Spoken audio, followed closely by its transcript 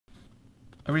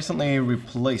I recently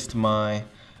replaced my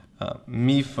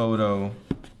mefoto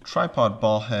tripod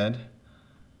ball head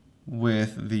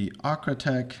with the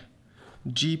Acratech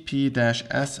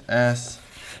GP-ss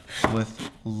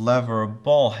with lever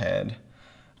ball head.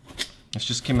 This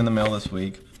just came in the mail this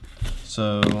week,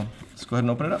 so let's go ahead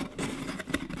and open it up.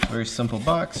 Very simple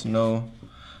box, no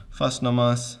fuss, no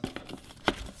muss.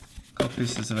 A couple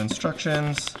pieces of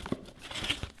instructions.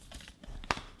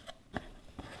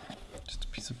 Just a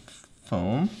piece of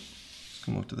foam.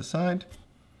 Can move to the side.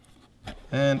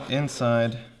 And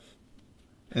inside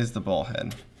is the ball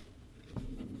head.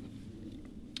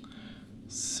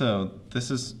 So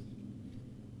this is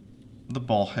the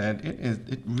ball head.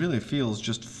 It really feels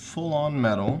just full-on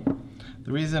metal.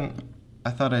 The reason I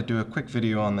thought I'd do a quick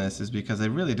video on this is because I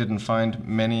really didn't find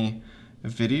many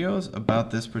videos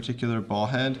about this particular ball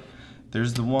head.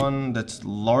 There's the one that's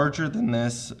larger than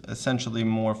this, essentially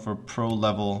more for pro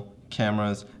level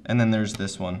cameras, and then there's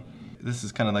this one. This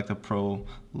is kind of like the pro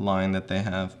line that they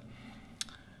have.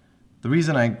 The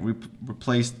reason I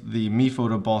replaced the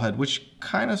mefoto ball head, which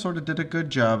kind of sort of did a good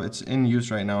job, it's in use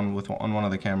right now on one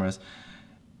of the cameras,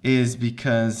 is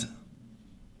because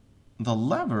the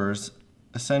levers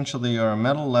essentially are a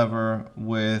metal lever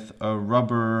with a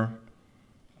rubber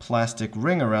plastic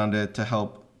ring around it to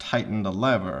help tighten the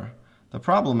lever. The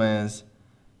problem is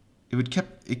it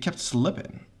kept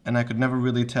slipping, and I could never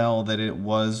really tell that it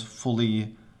was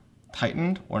fully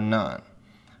tightened or not.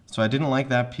 So I didn't like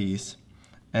that piece.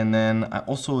 And then I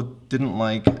also didn't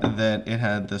like that it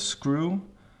had the screw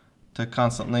to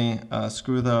constantly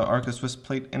screw the Arca Swiss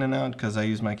plate in and out, because I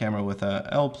use my camera with a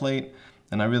L plate,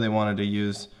 and I really wanted to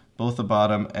use both the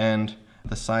bottom and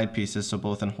the side pieces, so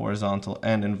both in horizontal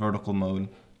and in vertical mode.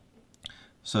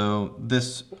 So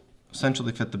this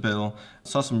essentially fit the bill.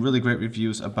 Saw some really great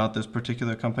reviews about this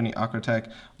particular company,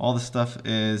 Acratech. All the stuff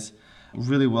is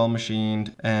really well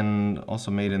machined and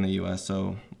also made in the US,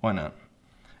 so why not?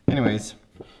 Anyways,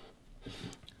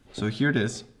 so here it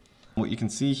is. What you can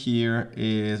see here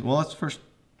is, well, let's first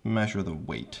measure the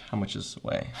weight. How much does it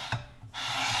weigh?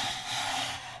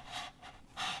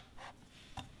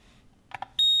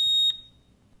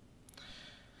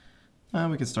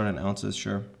 We can start in ounces,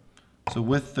 sure. So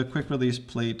with the quick release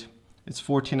plate, it's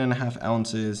 14.5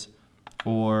 ounces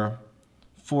or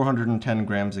 410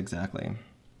 grams exactly.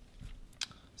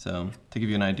 So to give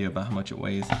you an idea about how much it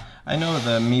weighs. I know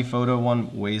the mefoto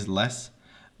one weighs less,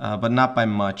 but not by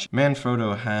much.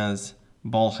 Manfrotto has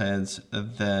ball heads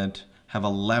that have a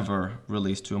lever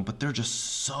released to them, but they're just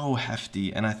so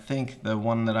hefty, and I think the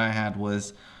one that I had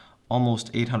was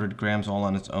almost 800 grams all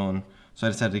on its own, so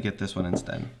I decided to get this one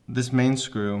instead. This main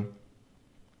screw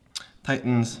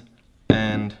tightens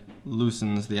and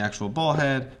loosens the actual ball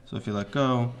head, so if you let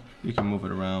go, you can move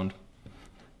it around.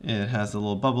 It has a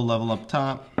little bubble level up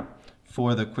top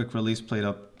for the quick release plate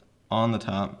up on the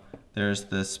top. There's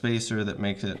the spacer that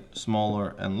makes it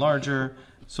smaller and larger.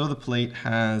 So the plate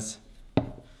has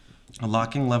a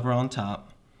locking lever on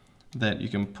top that you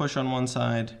can push on one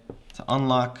side to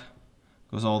unlock,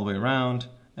 goes all the way around,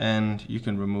 and you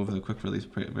can remove the quick release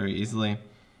plate very easily.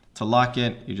 To lock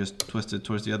it, you just twist it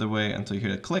towards the other way until you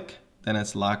hear it click, then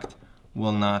it's locked,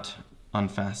 will not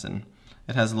unfasten.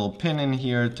 It has a little pin in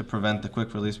here to prevent the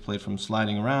quick release plate from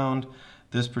sliding around.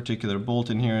 This particular bolt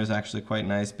in here is actually quite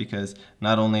nice because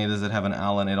not only does it have an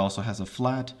Allen, it also has a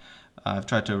flat. I've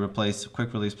tried to replace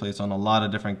quick release plates on a lot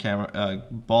of different camera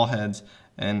ball heads,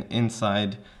 and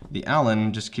inside the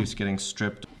Allen just keeps getting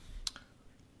stripped.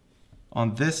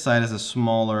 On this side is a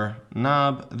smaller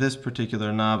knob. This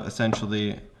particular knob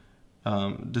essentially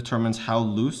determines how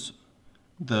loose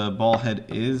the ball head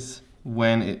is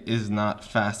when it is not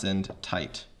fastened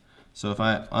tight. So if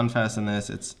I unfasten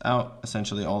this, it's out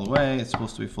essentially all the way. It's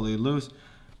supposed to be fully loose.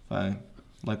 If I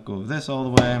let go of this all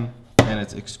the way, and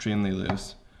it's extremely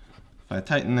loose. If I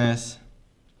tighten this,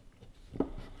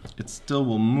 it still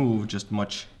will move, just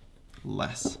much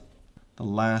less. The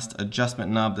last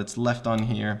adjustment knob that's left on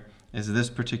here is this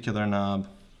particular knob,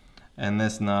 and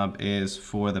this knob is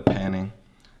for the panning.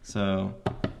 So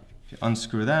if you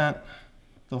unscrew that,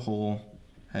 the whole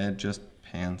head just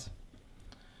pans.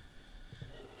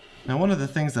 Now, one of the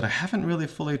things that I haven't really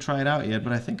fully tried out yet,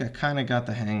 but I think I kind of got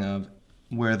the hang of,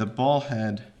 where the ball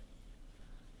head,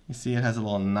 you see it has a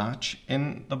little notch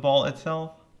in the ball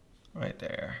itself, right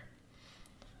there.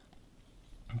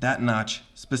 That notch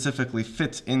specifically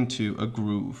fits into a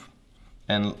groove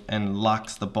and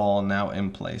locks the ball now in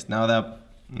place. Now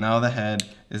the head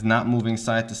is not moving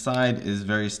side to side, is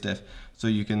very stiff. So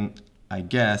you can, I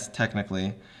guess,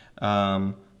 technically,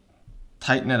 tighten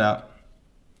it up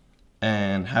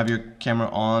and have your camera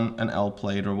on an L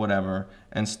plate or whatever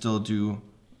and still do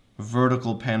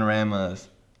vertical panoramas.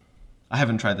 I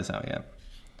haven't tried this out yet.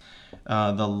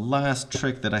 The last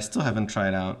trick that I still haven't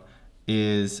tried out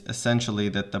is essentially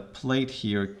that the plate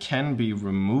here can be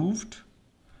removed,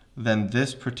 then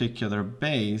this particular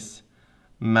base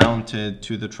mounted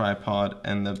to the tripod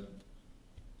and the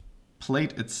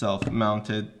plate itself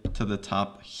mounted to the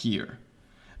top here.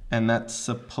 And that's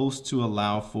supposed to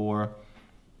allow for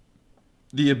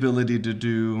the ability to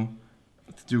do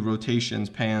rotations,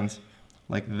 pans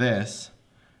like this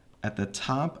at the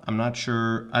top. I'm not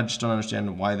sure, I just don't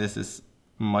understand why this is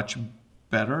much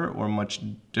better or much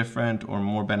different or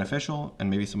more beneficial, and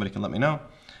maybe somebody can let me know,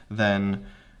 than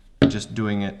just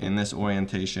doing it in this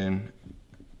orientation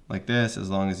like this, as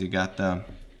long as you got the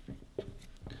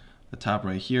top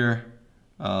right here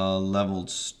leveled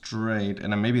straight.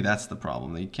 And then maybe that's the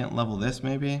problem, that you can't level this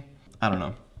maybe? I don't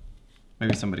know.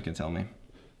 Maybe somebody can tell me.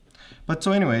 But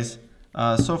so anyways,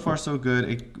 so far so good.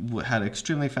 It had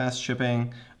extremely fast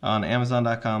shipping on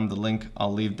Amazon.com. The link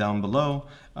I'll leave down below.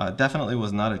 Definitely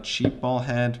was not a cheap ball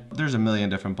head. There's a million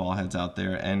different ball heads out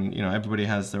there, and you know, everybody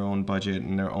has their own budget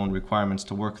and their own requirements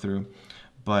to work through.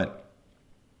 But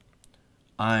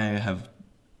I have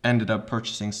ended up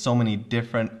purchasing so many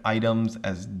different items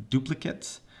as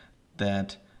duplicates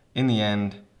that in the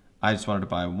end I just wanted to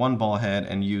buy one ball head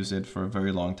and use it for a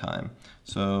very long time.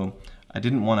 So I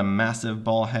didn't want a massive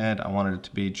ball head. I wanted it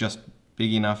to be just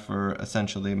big enough for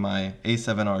essentially my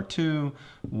A7R2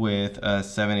 with a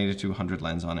 70-200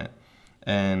 lens on it.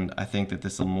 And I think that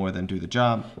this will more than do the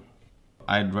job.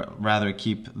 I'd rather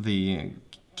keep the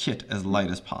kit as light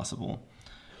as possible.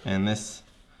 And this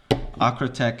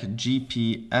Acratech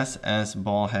GP-ss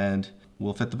ball head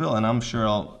will fit the bill, and I'm sure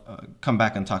I'll come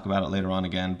back and talk about it later on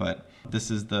again, but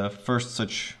this is the first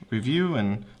such review,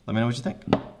 and let me know what you think.